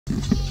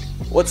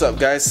What's up,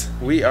 guys?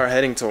 We are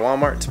heading to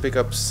Walmart to pick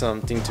up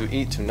something to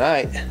eat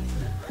tonight.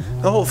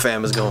 The whole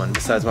fam is going,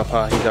 besides my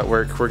pa. He got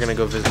work. We're gonna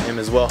go visit him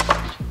as well.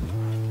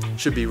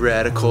 Should be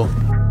radical.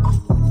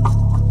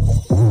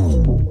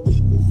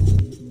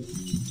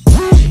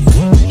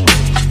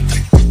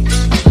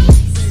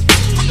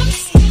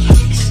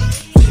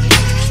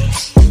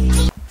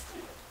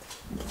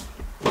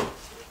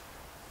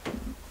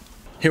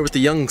 Here with the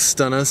young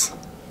stunners.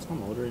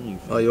 I'm older than you.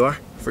 Oh, you are?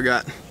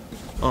 Forgot.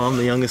 Oh, I'm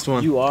the youngest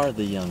one. You are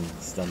the young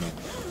stunner.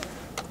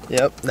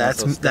 Yep,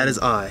 that is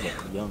I.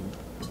 Young.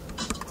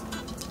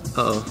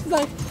 Uh-oh.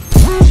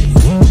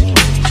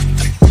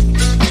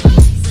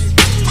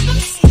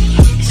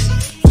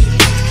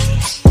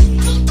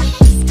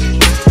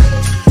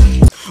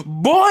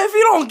 Boy, if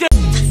you don't get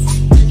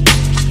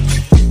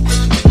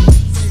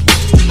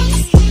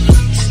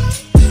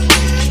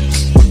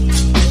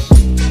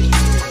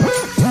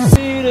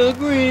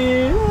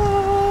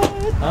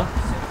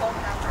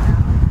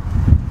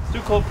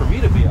cold for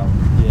me to be out.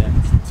 Yeah,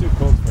 it's too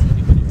cold for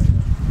anybody right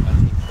now. I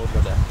think cold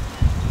about that.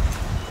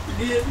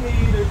 Give me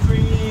the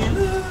green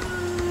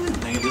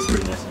light. Dang it, this is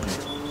pretty nice in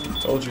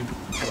here. Told you.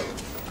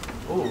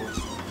 Oh.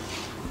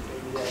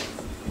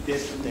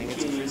 Dang it,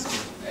 it's crispy.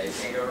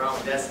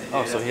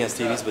 Oh, so he has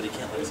TVs, but he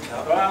can't let his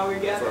cow. Well, we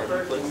got for the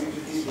our new first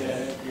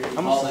place.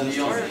 How much is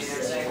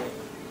this?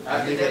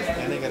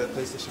 And they got a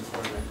PlayStation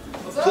 4.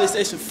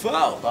 PlayStation 4.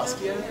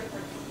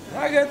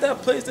 I got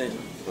that PlayStation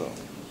 4.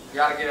 You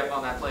gotta get up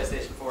on that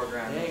PlayStation 4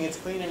 ground. Dang, it's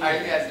clean. How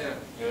you guys doing?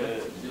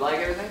 Good. You like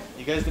everything?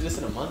 You guys did this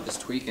in a month?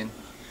 Just tweaking.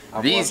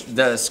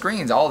 The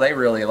screens, all they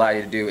really allow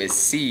you to do is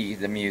see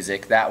the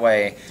music. That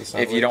way,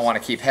 if you don't want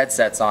to keep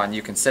headsets on,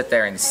 you can sit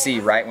there and see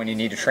right when you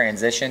need to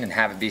transition and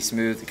have it be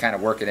smooth to kind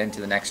of work it into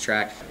the next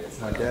track.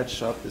 My dad's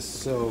shop is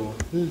so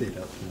lit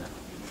up now.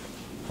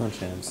 Punch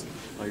hams.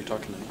 Oh, you're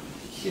talking to me?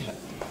 Yeah.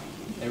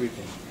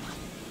 Everything.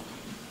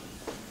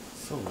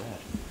 So rad.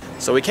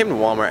 So we came to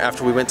Walmart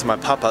after we went to my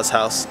papa's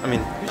house. I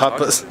mean,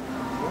 papa's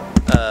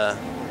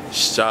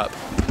shop.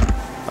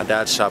 My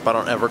dad's shop. I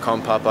don't ever call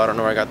him Papa. I don't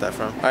know where I got that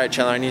from. All right,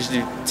 Chandler, I need you to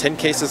do 10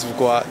 cases of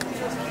guac.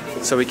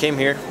 So we came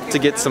here to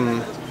get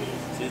some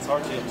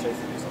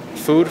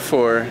food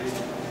for.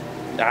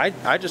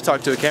 I just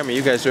talk to a camera.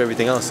 You guys do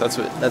everything else. That's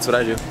what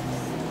I do.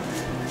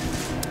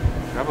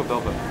 Grab a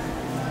bell button.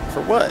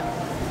 For what?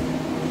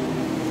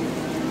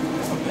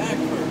 A bag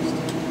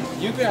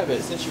first. You grab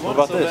it since you want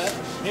it so bad.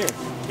 Here,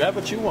 grab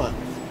what you want.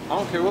 I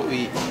don't care what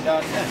we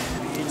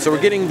eat. So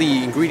we're getting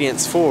the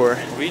ingredients for.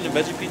 Are we eating a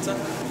veggie pizza?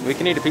 We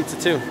can eat a pizza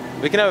too.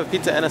 We can have a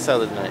pizza and a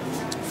salad tonight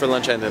for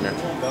lunch and dinner.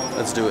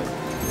 Let's do it.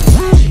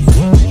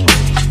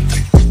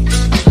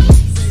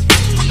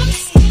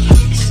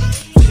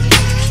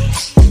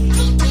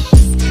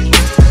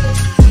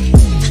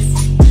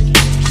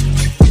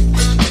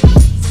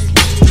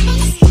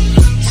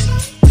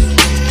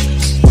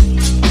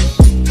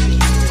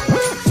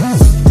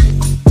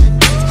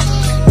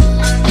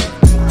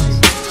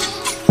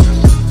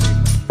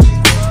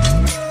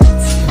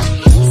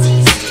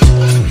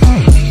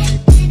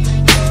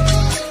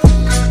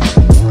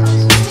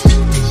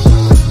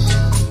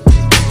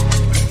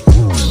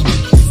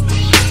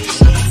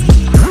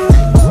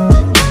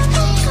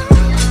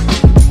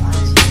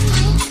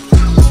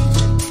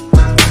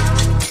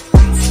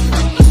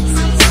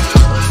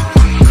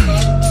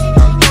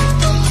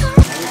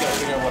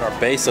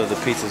 Base of the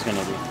pizza is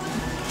gonna be.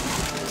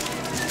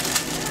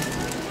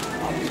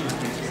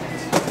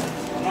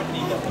 I'm not gonna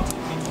eat that one.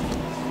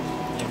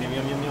 Yum, yum,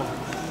 yum, yum, yum.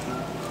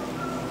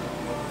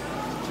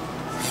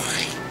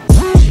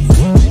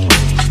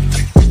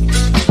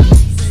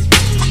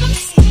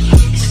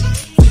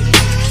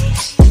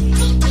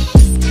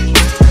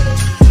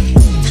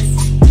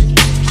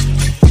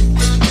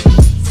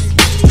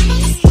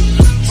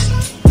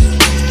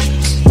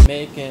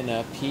 Making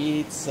a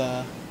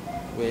pizza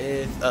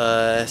with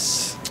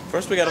us.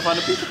 First, we gotta find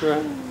a pizza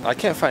crowd. I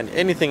can't find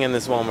anything in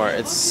this Walmart.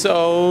 It's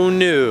so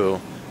new.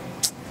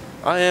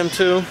 I am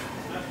too.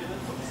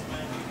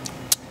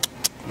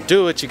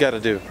 Do what you gotta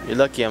do. You're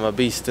lucky I'm a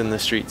beast in the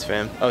streets,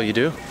 fam. Oh, you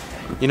do?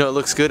 You know it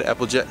looks good?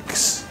 Apple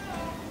Jacks.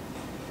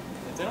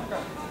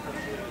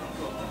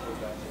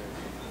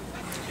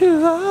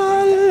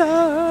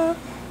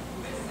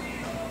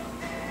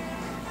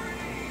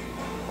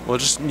 We'll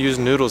just use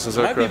noodles as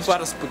our Might be crust.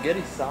 about a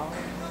spaghetti sauce.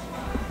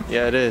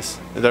 Yeah, it is.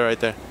 They're right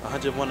there.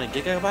 101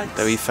 gigabytes?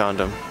 That we found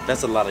them.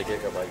 That's a lot of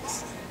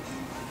gigabytes.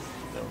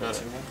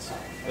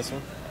 This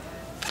one?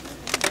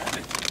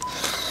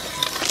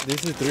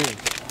 This is 3.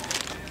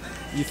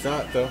 You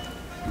thought, though.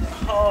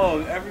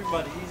 Oh,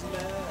 everybody's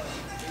mad.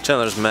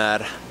 Chandler's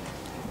mad.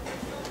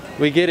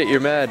 We get it, you're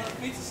mad.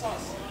 Pizza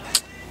sauce.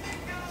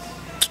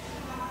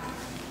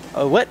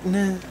 Oh, what?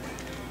 Nah.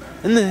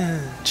 Nah.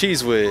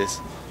 Cheese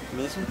whiz.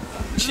 This one?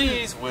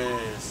 Cheese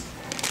whiz.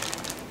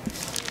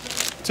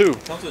 2.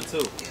 Comes with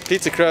 2.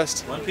 Pizza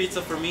crust. 1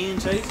 pizza for me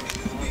and Chase.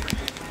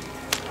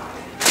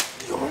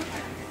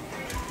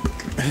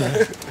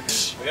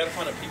 We gotta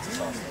find a pizza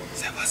sauce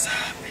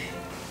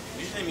though.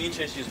 Usually me and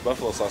Chase use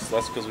buffalo sauce, so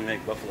that's because we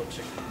make buffalo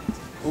chicken.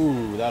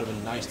 Ooh, that would have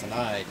been nice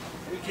tonight.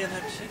 We can't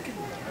have chicken.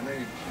 I know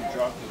you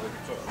dropped it with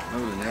your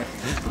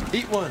foot.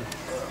 Eat one.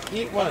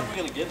 Eat one. We're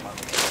gonna get one.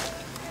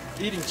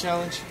 Eating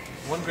challenge.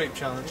 One grape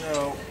challenge.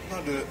 No,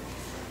 not do it.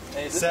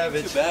 Hey, this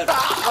Savage. Too bad.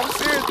 I'm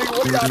serious, nigga.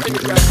 What do y'all think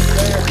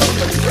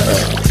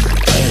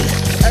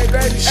Hey,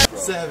 baby.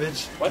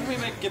 Savage. Why don't we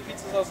get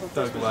pizza sauce on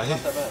Thug It's life.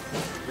 not that bad.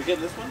 We get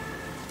this one?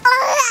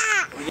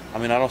 I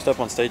mean, I don't step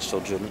on stage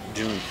till June.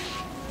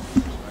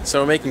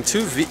 So we're making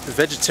two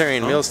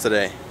vegetarian meals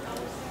today.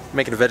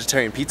 Making a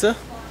vegetarian pizza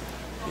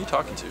Who are you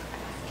talking to?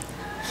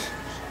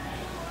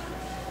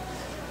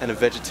 and a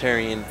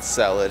vegetarian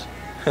salad.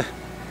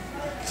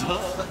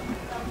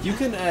 You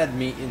can add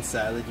meat in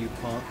salad, you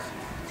punk.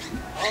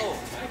 Oh,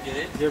 I get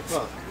it. You're a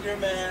punk. You're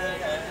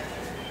mad.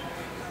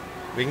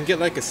 We can get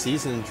like a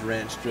seasoned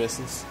ranch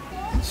dressings.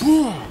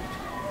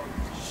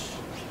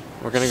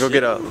 We're gonna go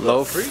get a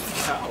loaf.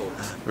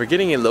 We're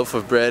getting a loaf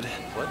of bread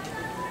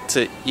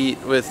to eat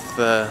with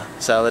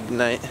salad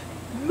tonight.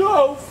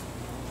 No!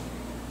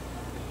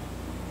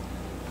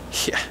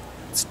 Yeah,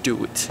 let's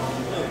do it.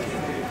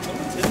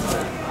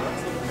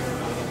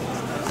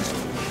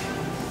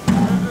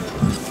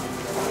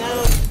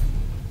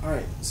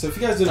 Alright, so if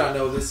you guys do not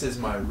know, this is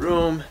my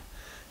room.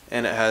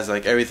 And it has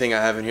like everything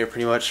I have in here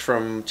pretty much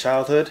from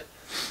childhood.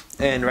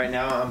 And right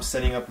now I'm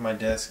setting up my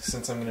desk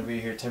since I'm going to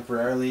be here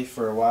temporarily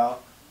for a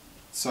while.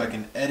 So I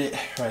can edit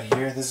right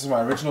here. This is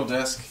my original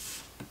desk.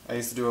 I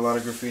used to do a lot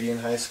of graffiti in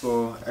high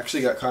school.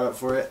 Actually got caught up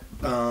for it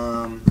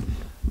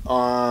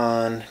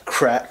on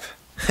crap.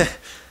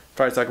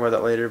 Probably talk about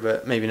that later,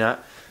 but maybe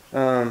not.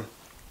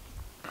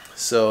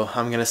 So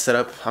I'm gonna set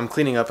up. I'm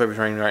cleaning up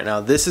everything right now.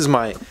 This is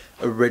my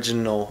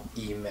original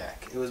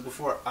eMac. It was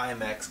before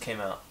iMacs came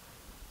out.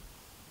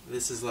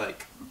 This is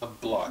like a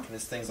block, and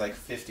this thing's like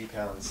 50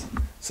 pounds.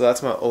 So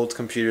that's my old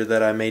computer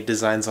that I made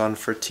designs on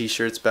for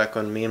t-shirts back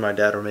when me and my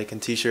dad were making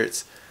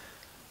t-shirts.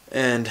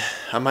 And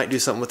I might do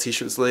something with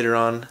t-shirts later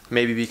on,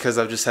 maybe because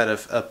I've just had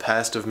a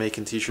past of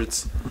making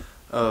t-shirts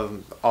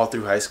all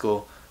through high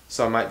school.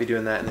 So I might be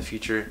doing that in the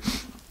future.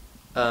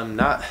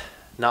 Not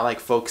like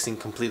focusing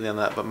completely on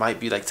that, but might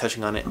be like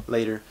touching on it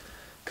later,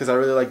 because I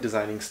really like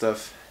designing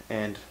stuff,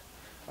 and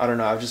I don't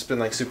know, I've just been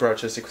like super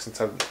artistic since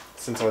I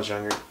was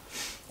younger.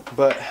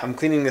 But I'm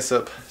cleaning this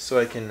up so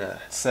I can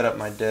set up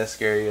my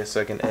desk area so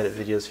I can edit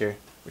videos here,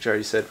 which I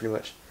already said pretty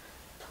much.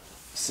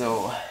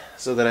 So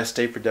that I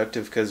stay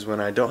productive, because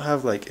when I don't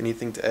have like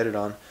anything to edit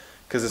on,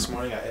 because this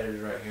morning I edited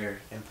right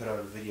here and put out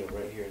a video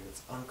right here, and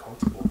it's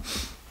uncomfortable.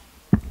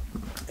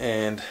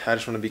 And I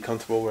just want to be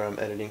comfortable where I'm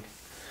editing,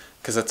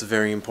 because that's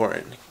very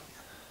important.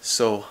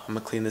 So I'm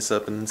gonna clean this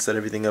up and set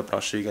everything up, and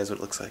I'll show you guys what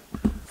it looks like.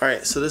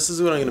 Alright, so this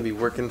is what I'm gonna be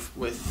working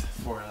with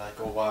for like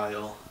a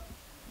while.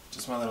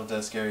 Just my little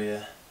desk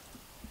area.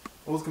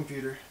 Old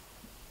computer,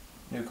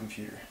 new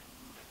computer.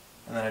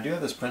 And then I do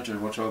have this printer,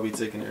 which I'll be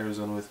taking to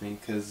Arizona with me,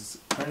 because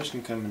printers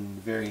can come in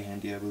very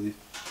handy, I believe.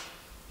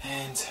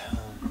 And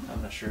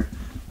I'm not sure.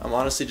 I'm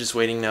honestly just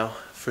waiting now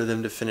for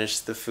them to finish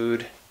the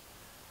food,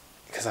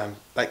 because I'm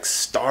like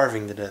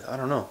starving to death. I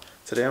don't know.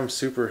 Today I'm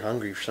super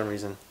hungry for some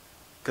reason,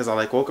 because I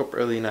like woke up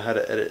early and I had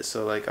to edit,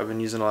 so like I've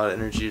been using a lot of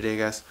energy today,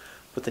 guys.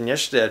 But then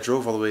yesterday I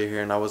drove all the way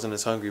here and I wasn't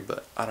as hungry,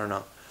 but I don't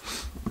know.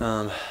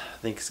 I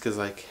think it's because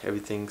like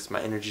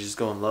my energy is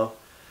going low.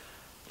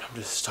 I'm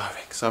just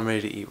starving, so I'm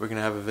ready to eat. We're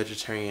gonna have a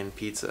vegetarian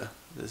pizza.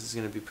 This is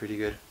gonna be pretty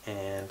good.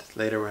 And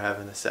later we're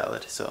having a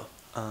salad. So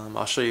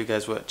I'll show you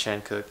guys what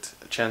Chan cooked.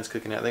 Chan's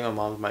cooking it. I think my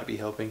mom might be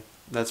helping.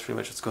 That's pretty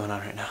much what's going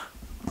on right now.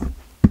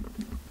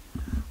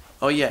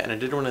 Oh yeah, and I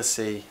did want to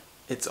say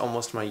it's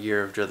almost my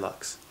year of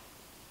dreadlocks.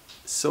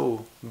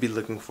 So be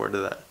looking forward to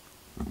that.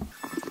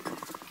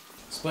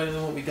 Explain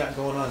them what we got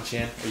going on,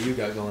 Chan. Or you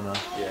got going on.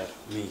 Yeah,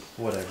 me.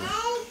 Whatever.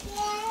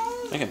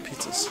 Making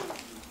pizzas.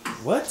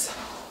 What?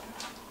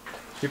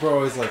 People are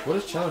always like, what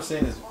is Chandler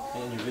saying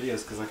in your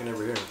videos? Because I can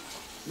never hear him.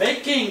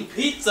 Making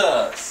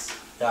pizzas!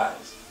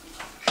 Guys.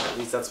 At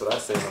least that's what I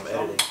say when I'm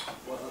editing.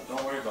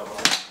 Don't worry about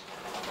that.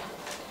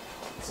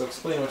 So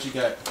explain what you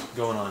got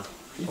going on.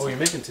 Pizza. Oh, you're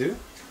making two?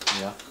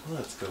 Yeah. Well,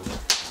 let's go.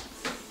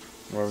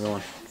 Where are we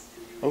going?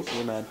 Oh,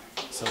 we're mad.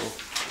 So,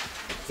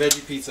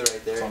 veggie pizza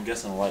right there. So I'm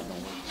guessing the light don't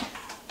work.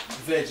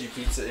 Veggie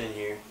pizza in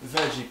here.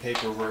 Veggie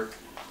paperwork.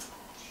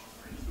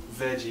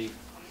 Veggie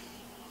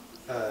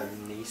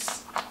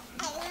niece.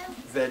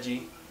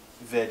 Veggie.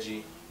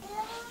 Veggie.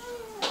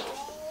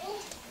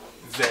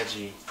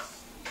 Veggie.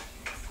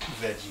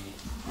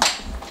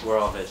 Veggie. We're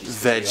all veggies.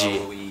 Veggie. We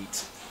all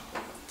eat.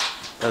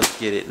 Let's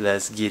get it.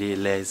 Let's get it.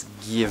 Let's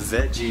give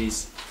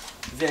veggies.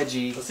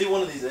 Veggie. Let's see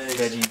one of these eggs.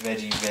 Veggie,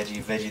 veggie,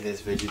 veggie, veggie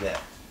this, veggie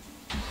that.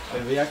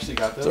 Have we actually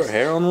got those? Is there a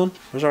hair on one?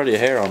 There's already a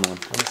hair on one.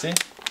 Let me see.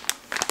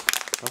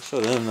 Don't show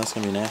them, that's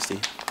gonna be nasty.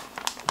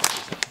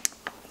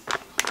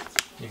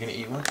 You gonna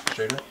eat one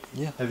straight up?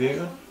 Yeah. Have you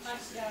eaten one?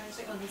 Yeah, I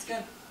just one. It's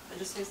good. It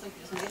just tastes like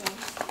there's meat on it.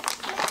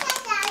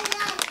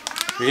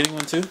 You're eating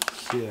one too?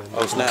 Yeah.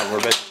 Oh snap,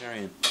 we're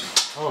vegetarian.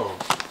 Oh.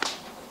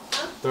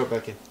 Throw it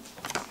back in.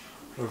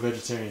 We're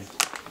vegetarian.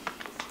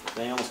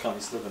 They almost caught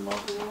me slipping, Mom.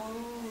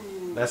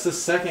 That's the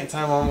second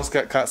time I almost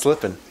got caught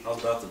slipping. I was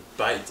about to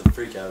bite the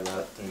freak out of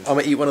that thing. I'm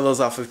gonna eat one of those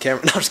off of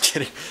camera. No, I'm just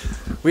kidding.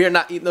 We are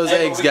not eating those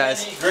Hey, eggs, but we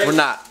guys. can't eat grapes. We're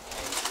not.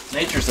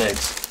 Nature's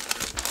eggs.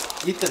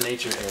 Eat the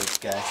nature eggs,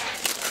 guys.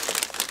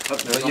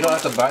 But But you don't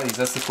have to buy these.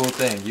 That's the cool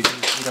thing. You can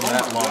eat them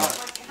that long.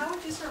 Like, how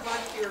would you survive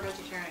if you were a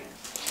vegetarian?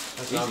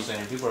 That's what I'm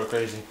saying. People are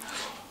crazy.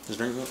 Just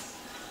drink it.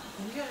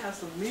 You gotta have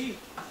some meat.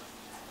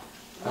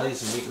 I need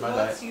some meat in my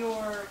What's diet.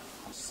 your...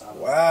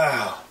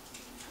 Wow.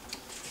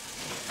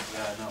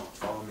 Yeah, no.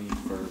 Follow me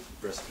for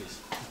recipes.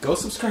 Go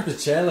subscribe to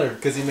Chandler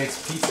because he makes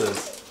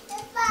pizzas.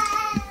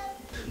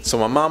 So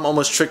my mom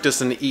almost tricked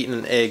us into eating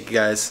an egg,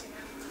 guys.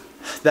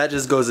 That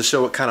just goes to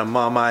show what kind of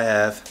mom I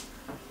have.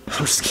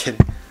 I'm just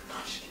kidding.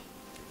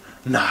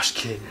 Nosh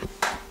kidding.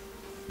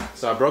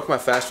 So I broke my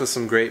fast with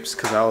some grapes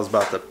because I was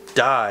about to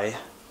die.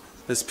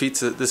 This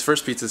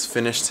first pizza is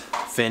finished,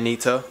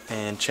 finito,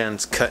 and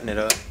Chan's cutting it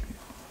up.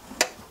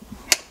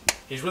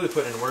 He's really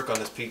putting in work on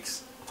this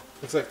pizza.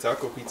 Looks like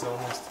taco pizza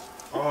almost.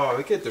 Oh,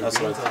 look at the That's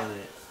beans what on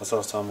it. That's what I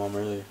was telling Mom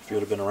earlier. If you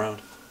would have been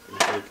around.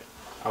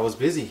 I was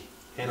busy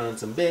handling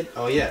some bid.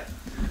 Oh yeah.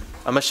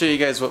 I'm gonna show you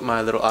guys what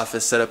my little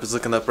office setup is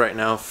looking up right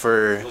now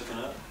for Looking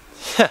up.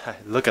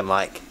 looking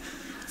like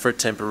for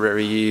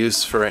temporary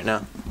use for right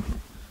now.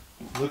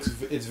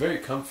 It's very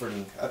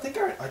comforting. I think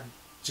I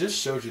just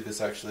showed you this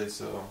actually,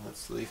 so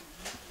let's leave.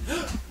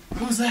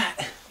 Who's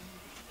that?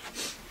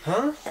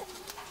 Huh?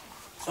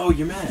 Oh,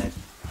 you're mad.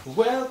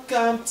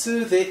 Welcome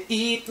to the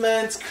Eat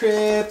Man's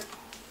crib.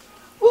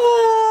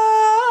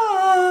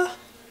 Whoa!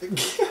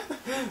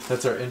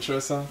 That's our intro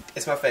song.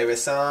 It's my favorite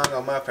song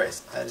on my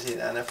purse. I just hit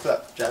it on the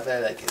floor, drop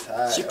it like it's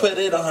hot. She put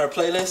it on her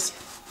playlist.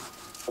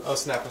 Oh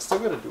snap! I still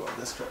gotta do all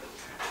this crap.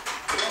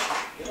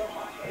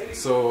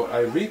 So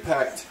I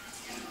repacked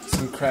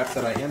some crap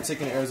that I am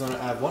taking to Arizona.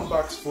 I have one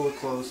box full of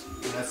clothes,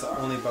 and that's the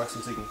only box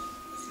I'm taking.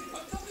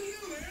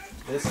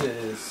 This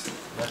is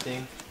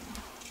nothing.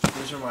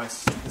 These are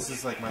this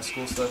is like my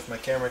school stuff, my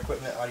camera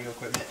equipment, audio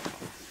equipment.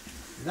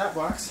 In that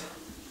box,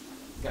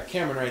 got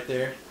Cameron right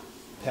there,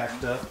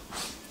 packed up,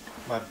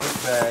 my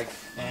book bag,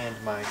 and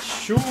my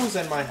shoes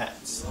and my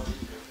hats.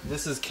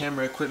 This is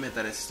camera equipment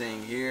that is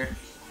staying here.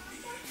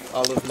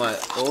 All of my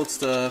old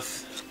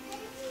stuff.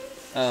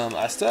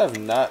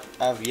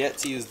 I've yet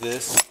to use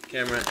this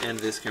camera and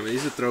this camera.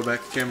 These are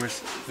throwback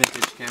cameras,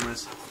 vintage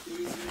cameras.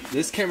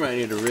 This camera I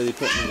need to really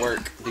put in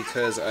work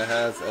because I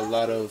have a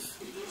lot of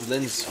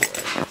lenses for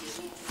it.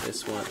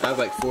 This one, I have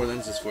like 4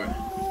 lenses for it.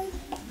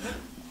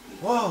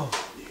 Whoa!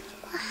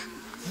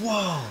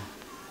 Whoa!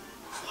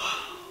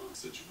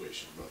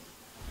 Situation, bro.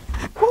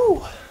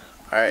 Woo!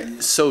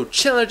 Alright, so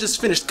Chandler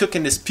just finished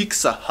cooking this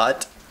Pizza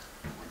Hut.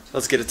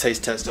 Let's get a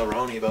taste test,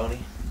 Roni Boni.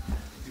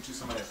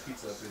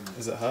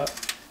 Is it hot?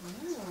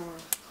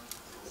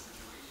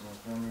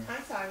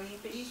 I'm sorry,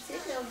 but you said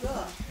they'll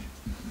go.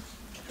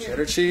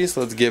 Cheddar cheese?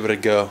 Let's give it a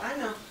go. I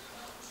know.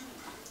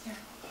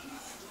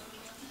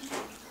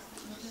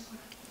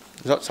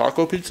 Is that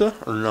taco pizza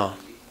or no?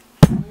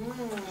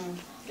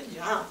 Good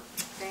job.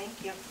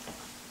 Thank you.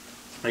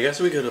 I guess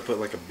we could have put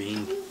like a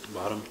bean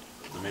bottom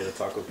and made a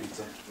taco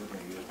pizza.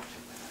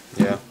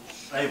 Yeah.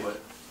 Hey,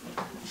 but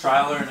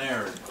trial and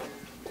error.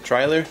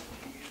 Trailer?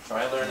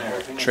 Trial and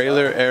error.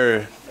 Trailer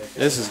error.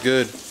 This is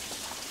good.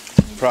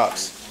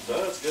 Props.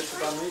 That's good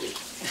for meat.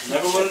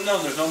 Never would have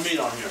known. There's no meat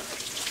on here.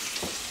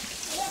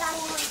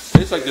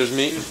 Tastes like there's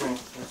meat,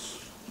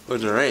 but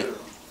there ain't.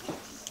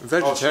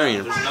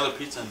 Vegetarian. There's another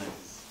pizza in there.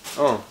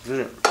 Oh,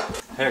 yeah.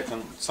 Hey,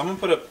 can someone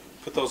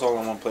put those all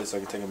in one place so I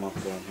can take them off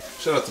and put them here?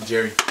 Shout out to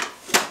Jerry.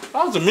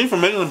 Oh, it's a meat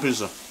from England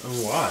pizza.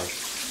 Oh, why?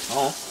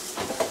 Oh.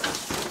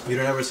 You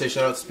don't ever say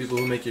shout out to people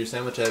who make your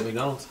sandwich at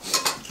McDonald's?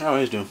 I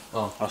always do.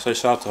 Oh. I'll say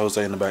shout out to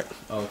Jose in the back.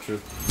 Oh, true.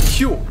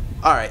 Phew!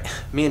 Alright,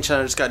 me and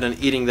Chandler just got done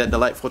eating that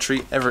delightful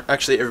treat.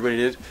 Actually, everybody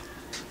did.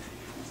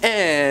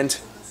 And,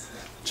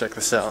 check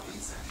this out.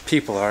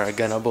 People are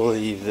gonna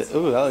believe that.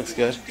 Ooh, that looks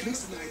good.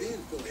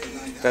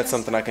 That's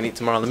something I can eat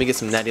tomorrow. Let me get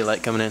some Natty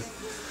Light coming in.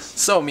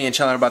 So, me and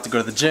Chandler are about to go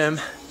to the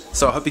gym.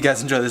 So, I hope you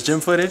guys enjoy this gym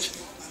footage.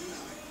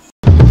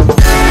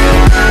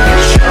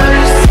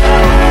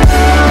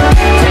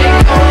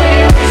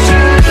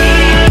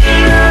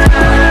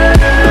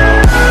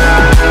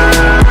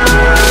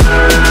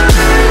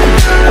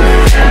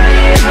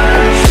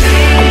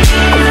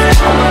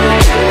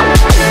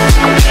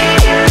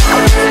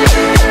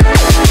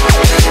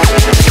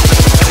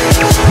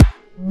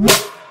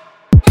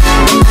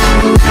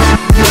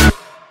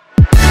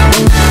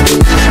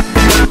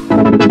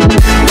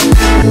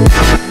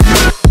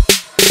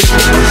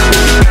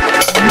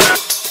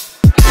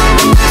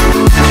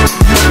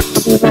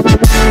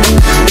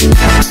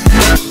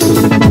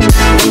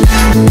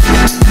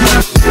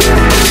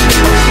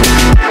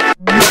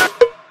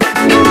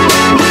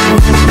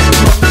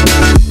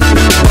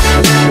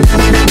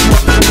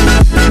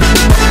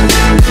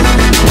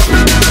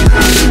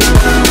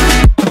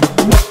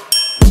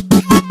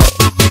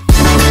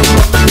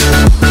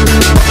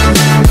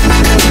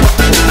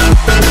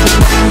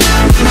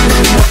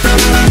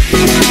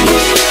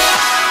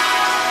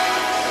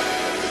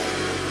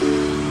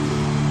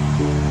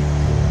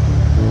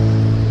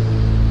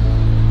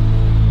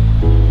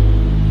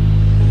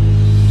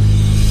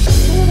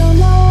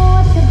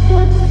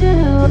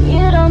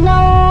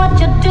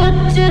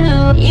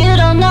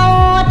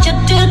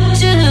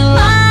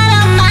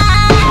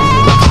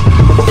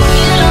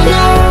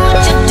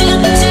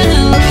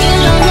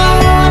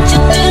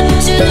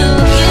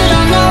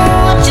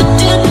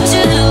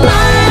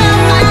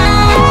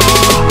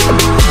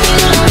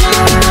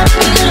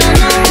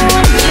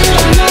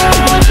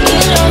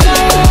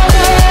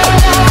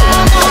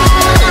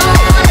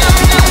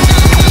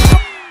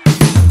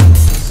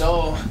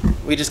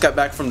 just got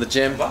back from the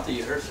gym, I'm about to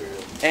eat her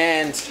cereal.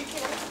 and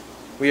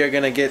we are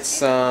gonna get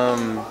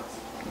some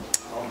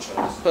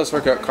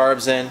post-workout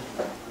carbs in,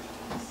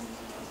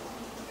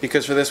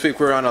 because for this week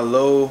we're on a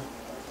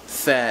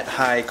low-fat,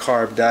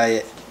 high-carb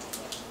diet.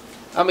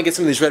 I'm gonna get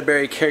some of these red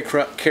berry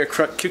crumbs.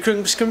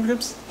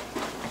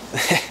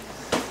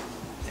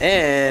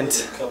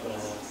 And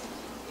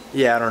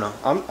yeah, I don't know.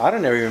 I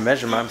don't ever even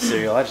measure my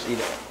cereal. I just eat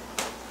it.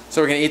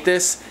 So we're gonna eat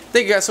this.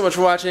 Thank you guys so much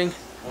for watching.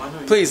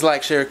 Please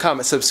like, share,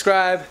 comment,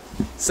 subscribe.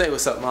 Say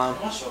what's up, Mom.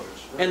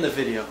 End the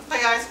video.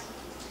 Hi guys.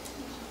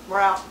 We're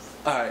out.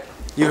 All right,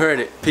 you heard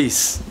it.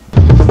 Peace.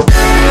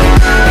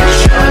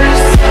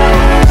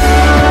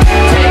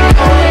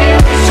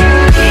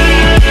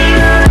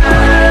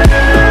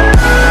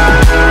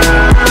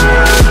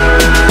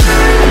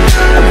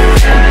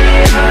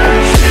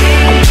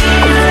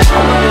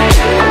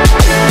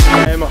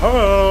 I'm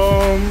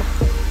home.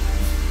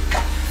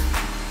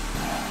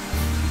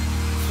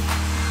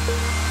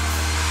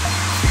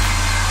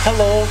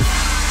 Hello.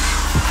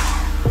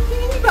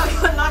 You about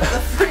to knock the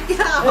freak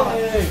out.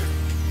 Hey.